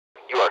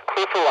You are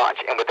clear for launch.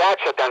 And with that,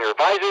 shut down your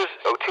visors,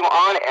 O2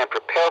 on, and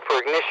prepare for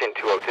ignition,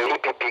 202.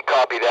 EPP,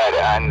 copy that,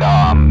 and,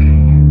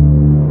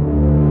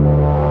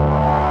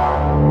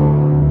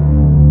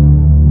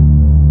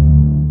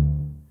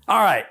 All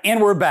right,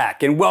 and we're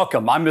back, and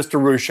welcome. I'm Mr.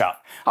 Rusha.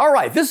 All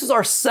right, this is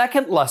our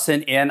second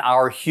lesson in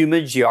our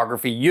human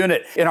geography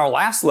unit. In our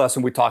last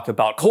lesson, we talked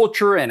about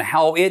culture and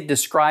how it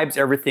describes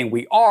everything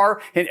we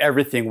are and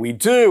everything we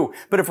do.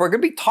 But if we're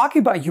going to be talking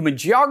about human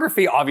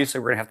geography,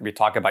 obviously we're going to have to be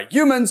talking about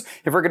humans.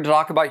 If we're going to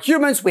talk about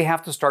humans, we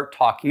have to start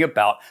talking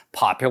about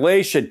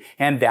population.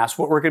 And that's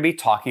what we're going to be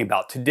talking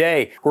about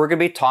today. We're going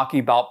to be talking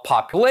about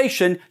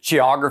population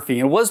geography.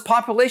 And what is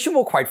population?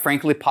 Well, quite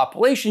frankly,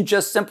 population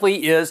just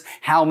simply is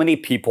how many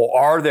people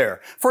are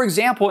there. For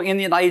example, in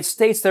the United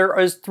States, there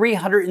is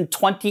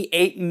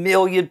 328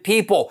 million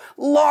people,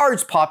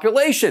 large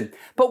population.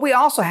 But we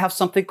also have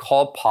something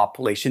called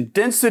population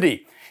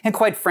density. And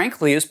quite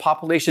frankly,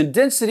 population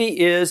density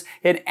is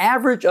an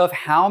average of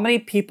how many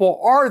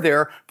people are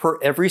there per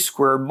every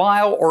square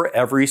mile or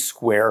every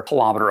square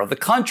kilometer of the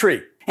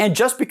country. And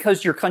just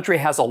because your country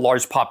has a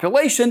large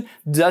population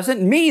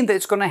doesn't mean that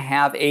it's going to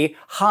have a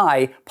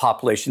high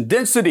population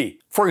density.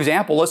 For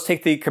example, let's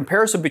take the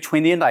comparison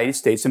between the United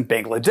States and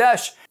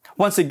Bangladesh.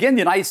 Once again,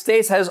 the United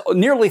States has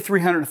nearly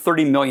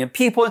 330 million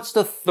people. It's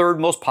the third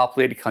most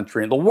populated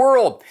country in the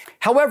world.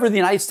 However, the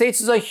United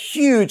States is a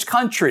huge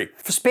country,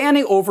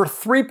 spanning over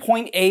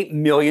 3.8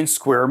 million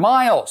square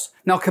miles.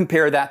 Now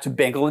compare that to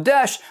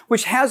Bangladesh,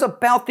 which has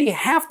about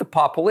half the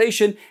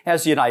population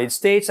as the United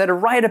States at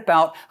right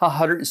about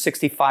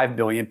 165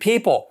 million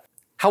people.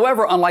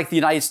 However, unlike the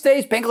United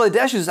States,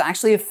 Bangladesh is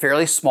actually a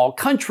fairly small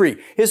country.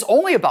 It's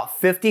only about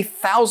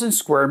 50,000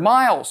 square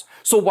miles.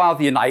 So while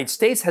the United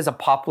States has a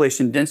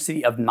population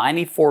density of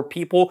 94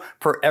 people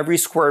per every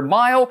square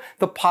mile,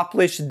 the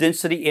population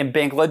density in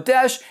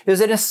Bangladesh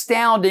is an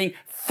astounding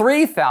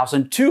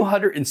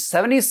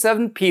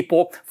 3,277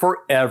 people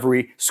for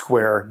every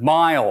square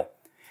mile.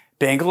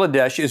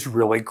 Bangladesh is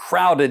really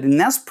crowded, and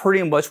that's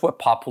pretty much what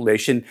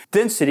population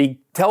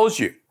density tells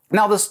you.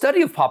 Now, the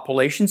study of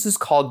populations is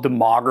called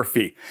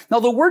demography.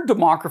 Now, the word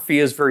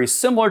demography is very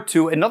similar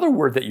to another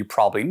word that you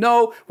probably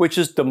know, which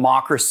is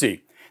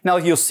democracy. Now,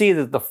 you'll see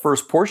that the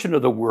first portion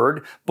of the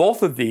word,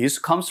 both of these,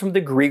 comes from the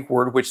Greek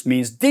word which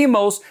means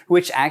demos,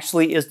 which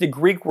actually is the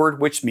Greek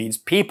word which means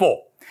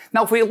people.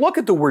 Now, if we look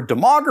at the word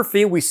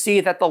demography, we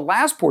see that the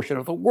last portion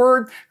of the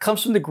word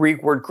comes from the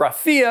Greek word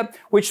graphia,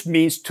 which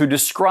means to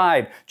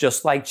describe.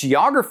 Just like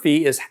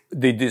geography is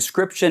the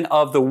description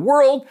of the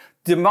world,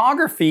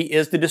 demography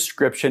is the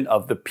description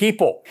of the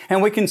people.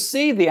 And we can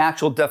see the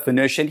actual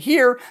definition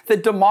here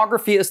that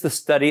demography is the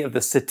study of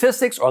the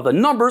statistics or the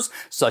numbers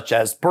such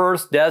as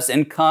births, deaths,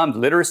 income,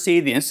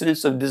 literacy, the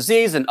incidence of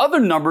disease, and other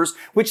numbers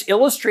which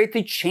illustrate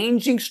the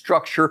changing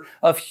structure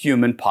of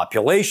human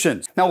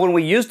populations. Now, when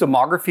we use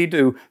demography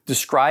to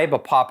describe a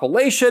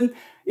population,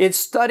 it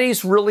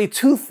studies really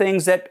two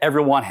things that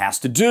everyone has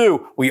to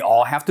do. We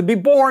all have to be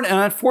born, and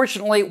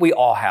unfortunately, we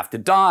all have to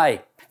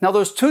die. Now,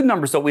 there's two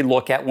numbers that we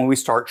look at when we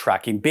start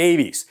tracking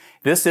babies.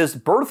 This is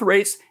birth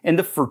rates and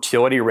the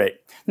fertility rate.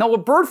 Now, a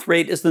birth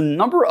rate is the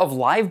number of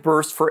live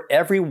births for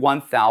every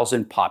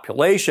 1,000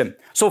 population.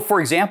 So,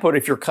 for example,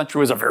 if your country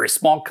was a very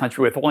small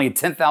country with only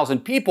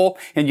 10,000 people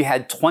and you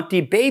had 20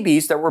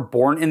 babies that were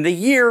born in the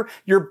year,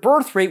 your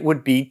birth rate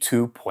would be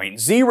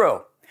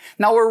 2.0.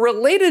 Now, a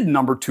related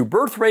number to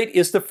birth rate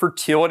is the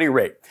fertility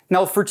rate.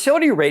 Now,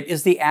 fertility rate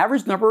is the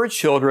average number of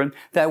children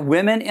that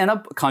women in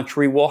a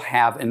country will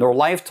have in their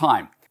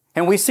lifetime.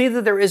 And we see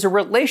that there is a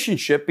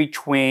relationship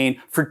between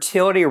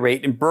fertility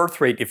rate and birth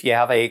rate. If you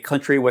have a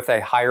country with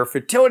a higher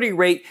fertility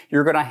rate,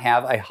 you're going to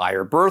have a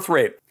higher birth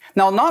rate.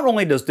 Now, not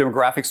only does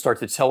demographics start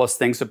to tell us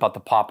things about the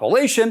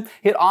population,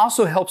 it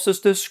also helps us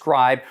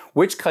describe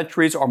which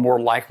countries are more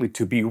likely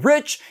to be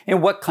rich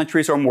and what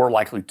countries are more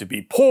likely to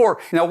be poor.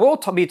 Now, we'll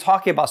be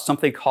talking about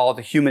something called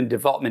the Human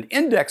Development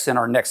Index in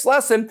our next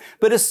lesson,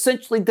 but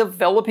essentially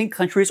developing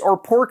countries are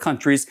poor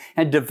countries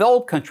and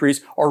developed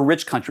countries are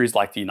rich countries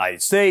like the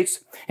United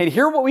States. And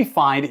here what we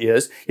find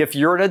is if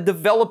you're in a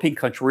developing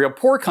country, a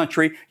poor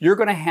country, you're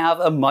going to have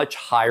a much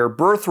higher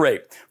birth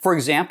rate. For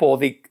example,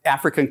 the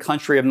African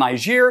country of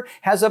Niger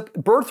has a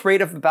birth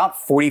rate of about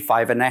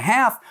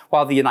 45.5,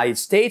 while the United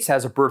States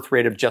has a birth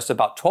rate of just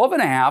about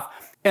 12.5.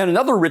 And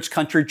another rich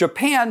country,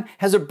 Japan,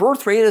 has a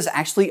birth rate that is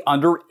actually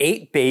under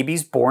 8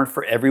 babies born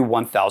for every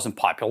 1,000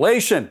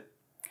 population.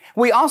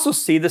 We also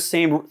see the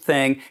same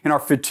thing in our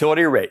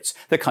fertility rates.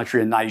 The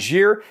country of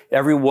Niger,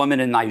 every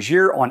woman in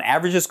Niger on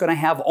average is going to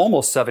have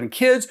almost 7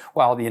 kids,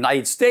 while in the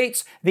United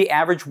States, the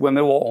average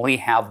woman will only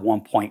have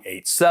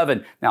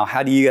 1.87. Now,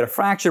 how do you get a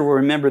fraction? Well,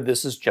 remember,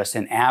 this is just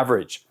an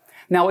average.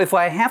 Now, if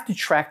I have to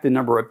track the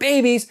number of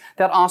babies,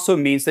 that also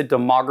means that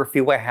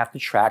demography will have to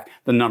track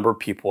the number of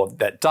people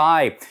that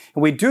die.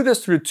 And we do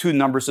this through two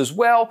numbers as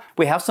well.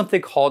 We have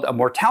something called a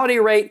mortality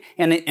rate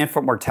and an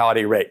infant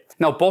mortality rate.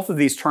 Now, both of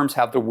these terms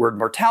have the word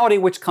mortality,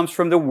 which comes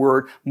from the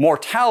word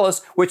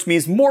mortalis, which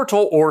means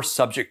mortal or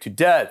subject to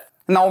death.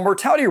 Now, a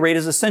mortality rate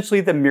is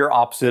essentially the mere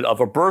opposite of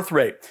a birth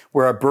rate,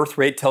 where a birth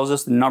rate tells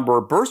us the number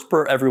of births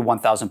per every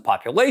 1,000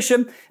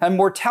 population, and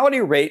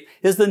mortality rate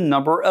is the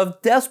number of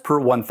deaths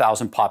per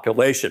 1,000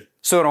 population.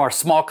 So in our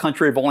small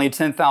country of only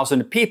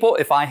 10,000 people,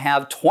 if I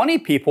have 20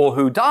 people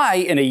who die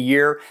in a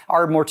year,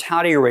 our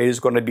mortality rate is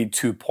going to be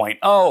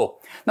 2.0.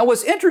 Now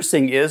what's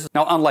interesting is,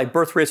 now unlike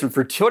birth rates and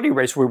fertility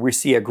rates where we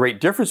see a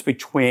great difference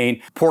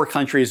between poor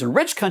countries and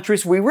rich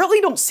countries, we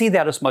really don't see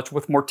that as much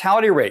with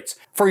mortality rates.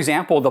 For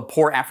example, the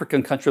poor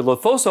African country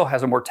Lesotho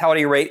has a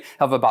mortality rate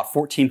of about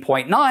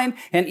 14.9,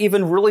 and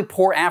even really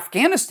poor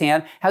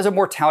Afghanistan has a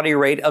mortality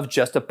rate of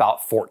just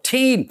about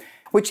 14.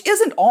 Which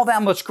isn't all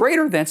that much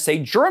greater than, say,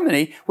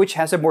 Germany, which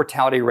has a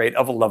mortality rate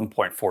of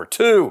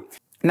 11.42.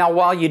 Now,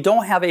 while you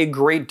don't have a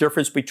great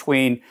difference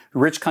between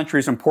rich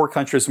countries and poor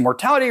countries'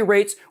 mortality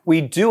rates, we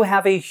do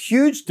have a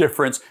huge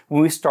difference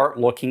when we start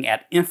looking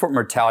at infant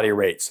mortality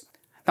rates.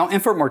 Now,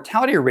 infant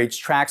mortality rates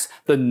tracks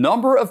the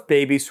number of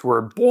babies who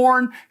are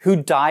born who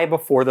die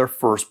before their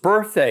first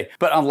birthday.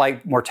 But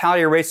unlike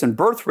mortality rates and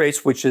birth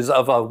rates, which is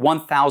of a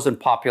 1,000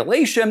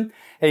 population,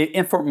 an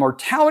infant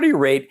mortality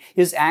rate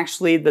is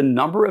actually the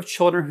number of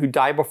children who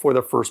die before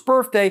their first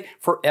birthday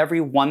for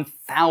every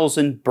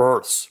 1,000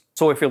 births.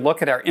 So if you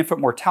look at our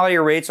infant mortality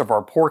rates of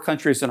our poor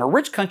countries and our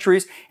rich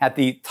countries, at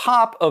the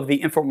top of the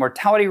infant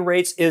mortality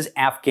rates is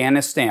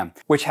Afghanistan,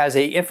 which has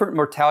an infant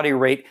mortality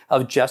rate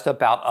of just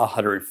about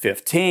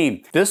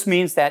 115. This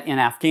means that in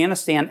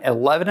Afghanistan,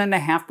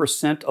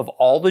 11.5% of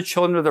all the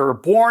children that are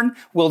born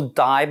will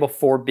die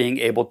before being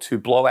able to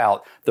blow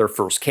out their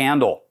first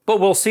candle. But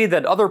we'll see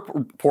that other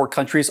poor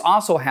countries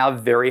also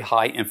have very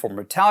high infant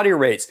mortality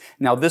rates.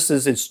 Now, this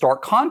is in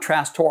stark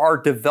contrast to our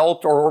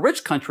developed or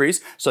rich countries,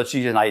 such as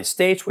the United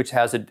States, which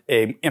has an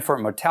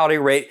infant mortality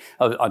rate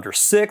of under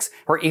 6,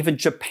 or even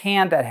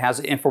Japan that has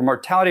an infant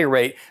mortality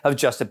rate of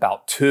just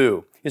about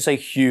 2. It's a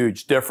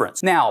huge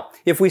difference. Now,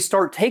 if we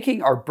start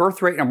taking our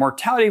birth rate and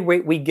mortality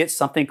rate, we get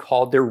something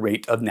called the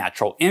rate of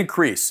natural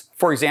increase.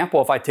 For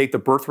example, if I take the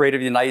birth rate of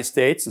the United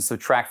States and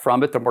subtract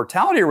from it the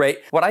mortality rate,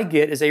 what I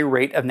get is a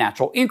rate of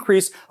natural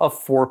increase of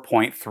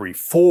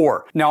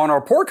 4.34. Now, in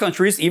our poor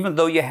countries, even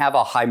though you have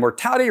a high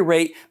mortality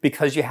rate,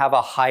 because you have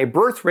a high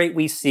birth rate,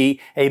 we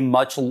see a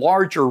much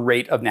larger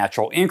rate of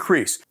natural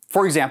increase.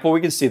 For example,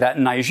 we can see that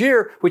in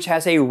Niger, which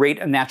has a rate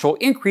of natural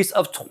increase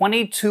of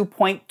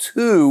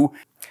 22.2.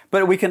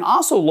 But we can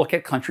also look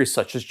at countries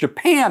such as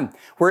Japan,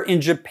 where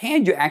in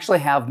Japan you actually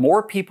have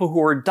more people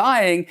who are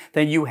dying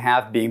than you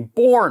have being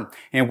born.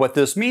 And what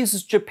this means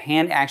is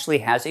Japan actually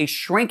has a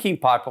shrinking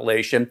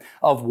population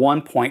of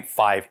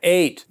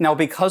 1.58. Now,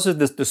 because of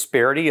this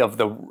disparity of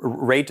the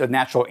rate of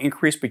natural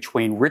increase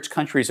between rich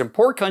countries and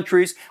poor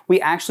countries,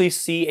 we actually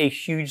see a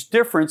huge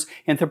difference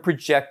in the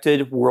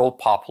projected world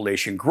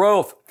population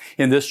growth.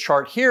 In this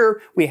chart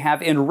here, we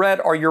have in red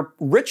are your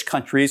rich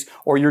countries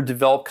or your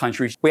developed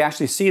countries. We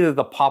actually see that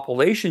the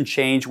population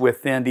change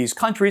within these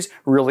countries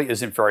really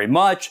isn't very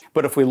much.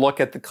 But if we look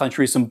at the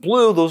countries in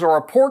blue, those are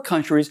our poor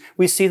countries,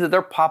 we see that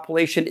their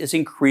population is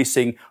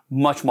increasing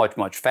much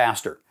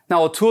faster.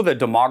 Now, a tool that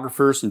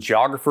demographers and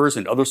geographers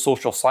and other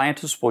social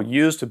scientists will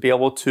use to be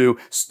able to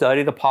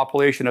study the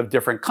population of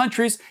different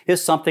countries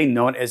is something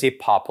known as a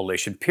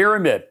population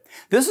pyramid.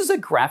 This is a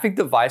graphic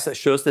device that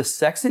shows the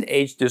sex and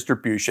age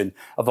distribution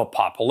of a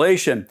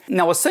population.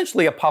 Now,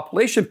 essentially, a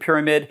population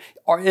pyramid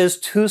is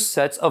two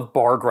sets of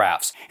bar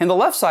graphs. And the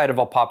left side of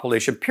a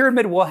population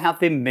pyramid will have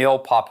the male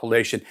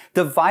population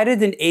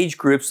divided in age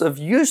groups of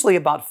usually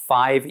about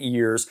 5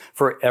 years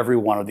for every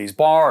one of these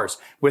bars,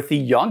 with the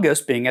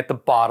youngest being at the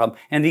bottom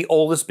and the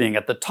oldest being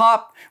at the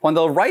top. On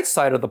the right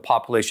side of the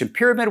population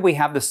pyramid, we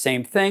have the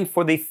same thing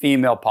for the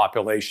female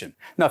population.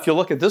 Now, if you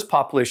look at this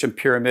population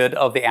pyramid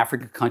of the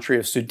African country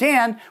of Sudan,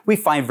 we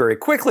find very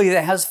quickly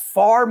that it has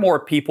far more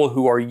people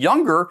who are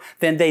younger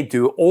than they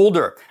do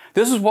older.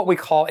 This is what we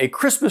call a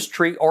Christmas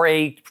tree or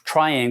a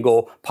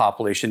triangle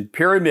population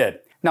pyramid.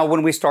 Now,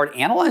 when we start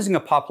analyzing a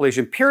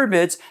population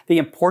pyramids, the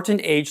important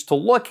age to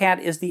look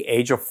at is the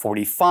age of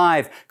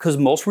 45, because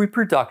most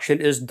reproduction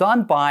is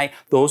done by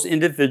those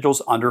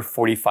individuals under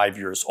 45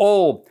 years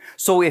old.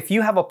 So if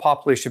you have a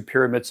population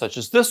pyramid such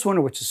as this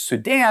one, which is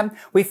Sudan,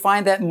 we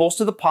find that most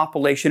of the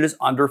population is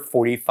under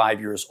 45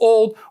 years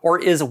old or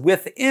is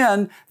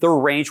within the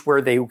range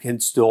where they can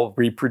still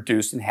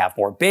reproduce and have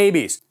more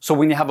babies. So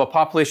when you have a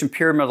population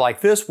pyramid like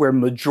this, where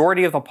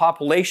majority of the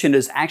population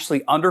is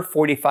actually under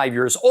 45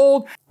 years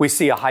old, we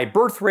see a high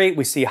birth rate,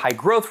 we see high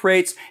growth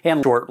rates,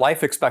 and short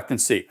life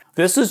expectancy.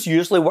 This is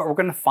usually what we're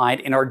going to find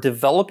in our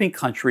developing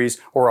countries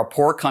or our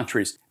poor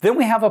countries. Then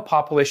we have a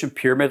population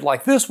pyramid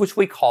like this, which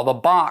we call the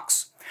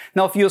box.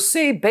 Now, if you'll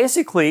see,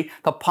 basically,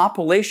 the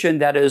population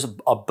that is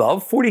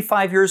above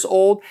 45 years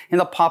old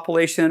and the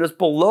population that is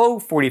below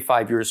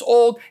 45 years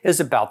old is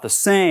about the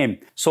same.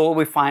 So what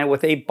we find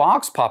with a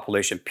box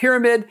population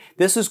pyramid,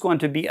 this is going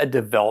to be a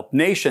developed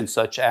nation,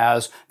 such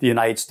as the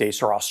United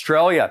States or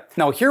Australia.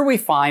 Now, here we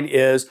find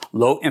is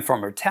low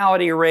infant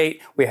mortality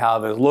rate, we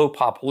have a low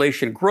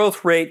population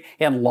growth rate,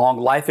 and long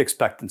life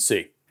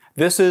expectancy.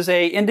 This is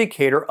an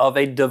indicator of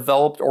a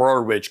developed or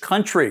a rich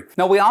country.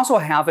 Now, we also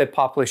have a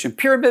population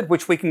pyramid,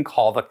 which we can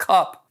call the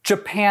cup.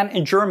 Japan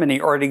and Germany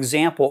are an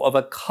example of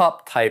a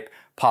cup type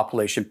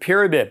population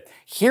pyramid.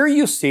 Here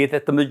you see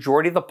that the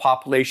majority of the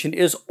population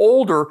is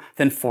older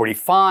than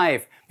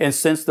 45. And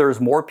since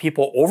there's more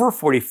people over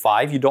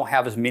 45, you don't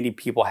have as many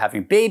people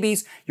having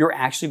babies, you're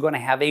actually going to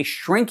have a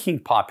shrinking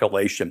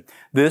population.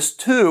 This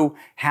too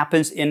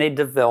happens in a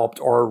developed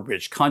or a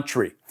rich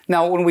country.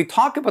 Now, when we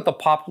talk about the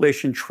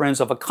population trends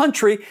of a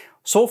country,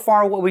 so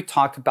far what we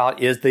talked about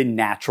is the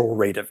natural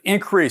rate of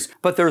increase.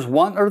 But there's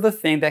one other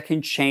thing that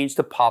can change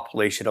the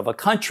population of a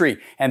country,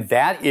 and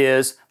that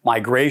is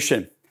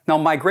migration. Now,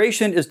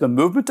 migration is the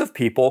movement of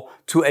people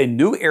to a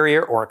new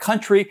area or a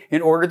country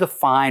in order to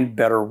find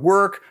better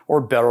work or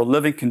better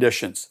living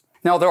conditions.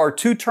 Now, there are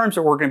two terms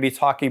that we're going to be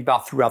talking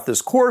about throughout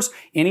this course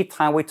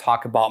anytime we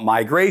talk about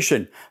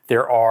migration.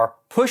 There are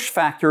push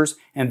factors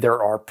and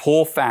there are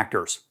pull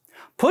factors.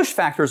 Push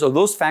factors are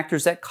those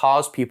factors that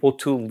cause people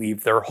to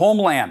leave their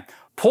homeland.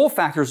 Pull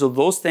factors are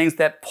those things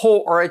that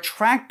pull or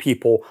attract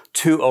people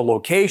to a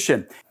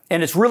location.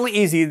 And it's really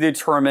easy to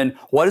determine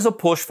what is a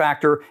push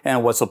factor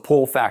and what's a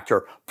pull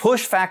factor.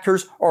 Push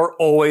factors are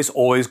always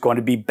going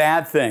to be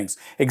bad things.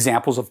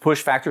 Examples of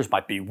push factors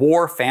might be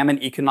war,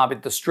 famine,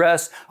 economic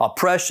distress,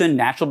 oppression,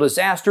 natural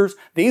disasters.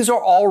 These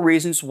are all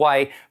reasons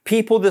why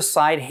people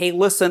decide, hey,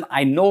 listen,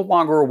 I no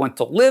longer want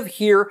to live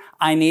here.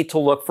 I need to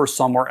look for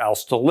somewhere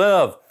else to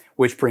live.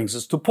 Which brings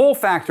us to pull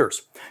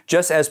factors.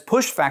 Just as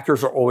push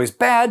factors are always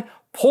bad,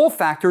 pull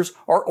factors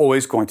are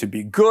always going to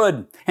be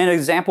good. And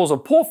examples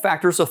of pull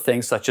factors are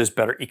things such as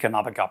better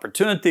economic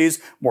opportunities,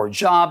 more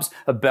jobs,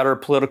 a better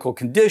political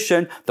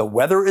condition, the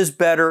weather is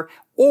better,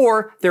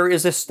 or there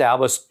is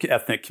established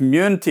ethnic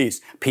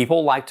communities.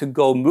 People like to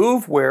go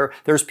move where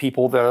there's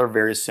people that are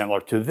very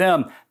similar to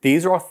them.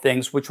 These are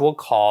things which will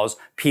cause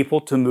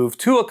people to move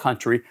to a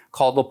country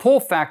called the pull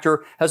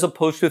factor, as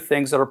opposed to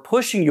things that are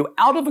pushing you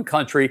out of a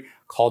country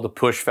called the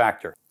push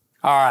factor.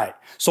 All right,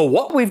 so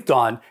what we've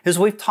done is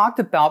we've talked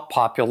about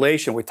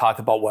population. We talked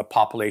about what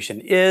population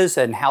is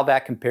and how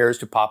that compares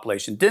to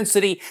population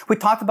density. We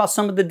talked about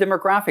some of the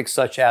demographics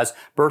such as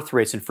birth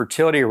rates and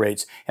fertility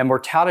rates and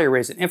mortality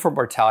rates and infant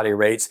mortality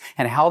rates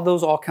and how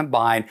those all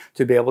combine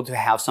to be able to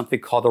have something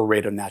called the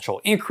rate of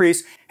natural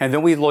increase. And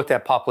then we looked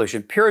at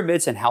population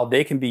pyramids and how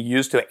they can be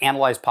used to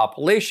analyze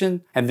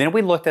population. And then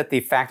we looked at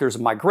the factors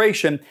of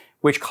migration,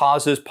 which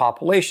causes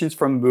populations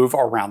to move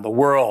around the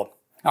world.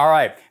 All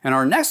right, in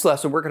our next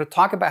lesson, we're going to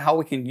talk about how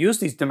we can use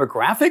these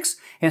demographics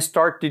and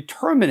start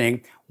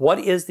determining what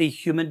is the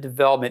human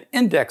development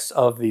index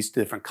of these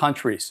different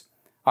countries.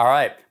 All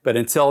right, but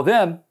until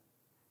then,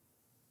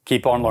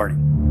 keep on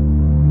learning.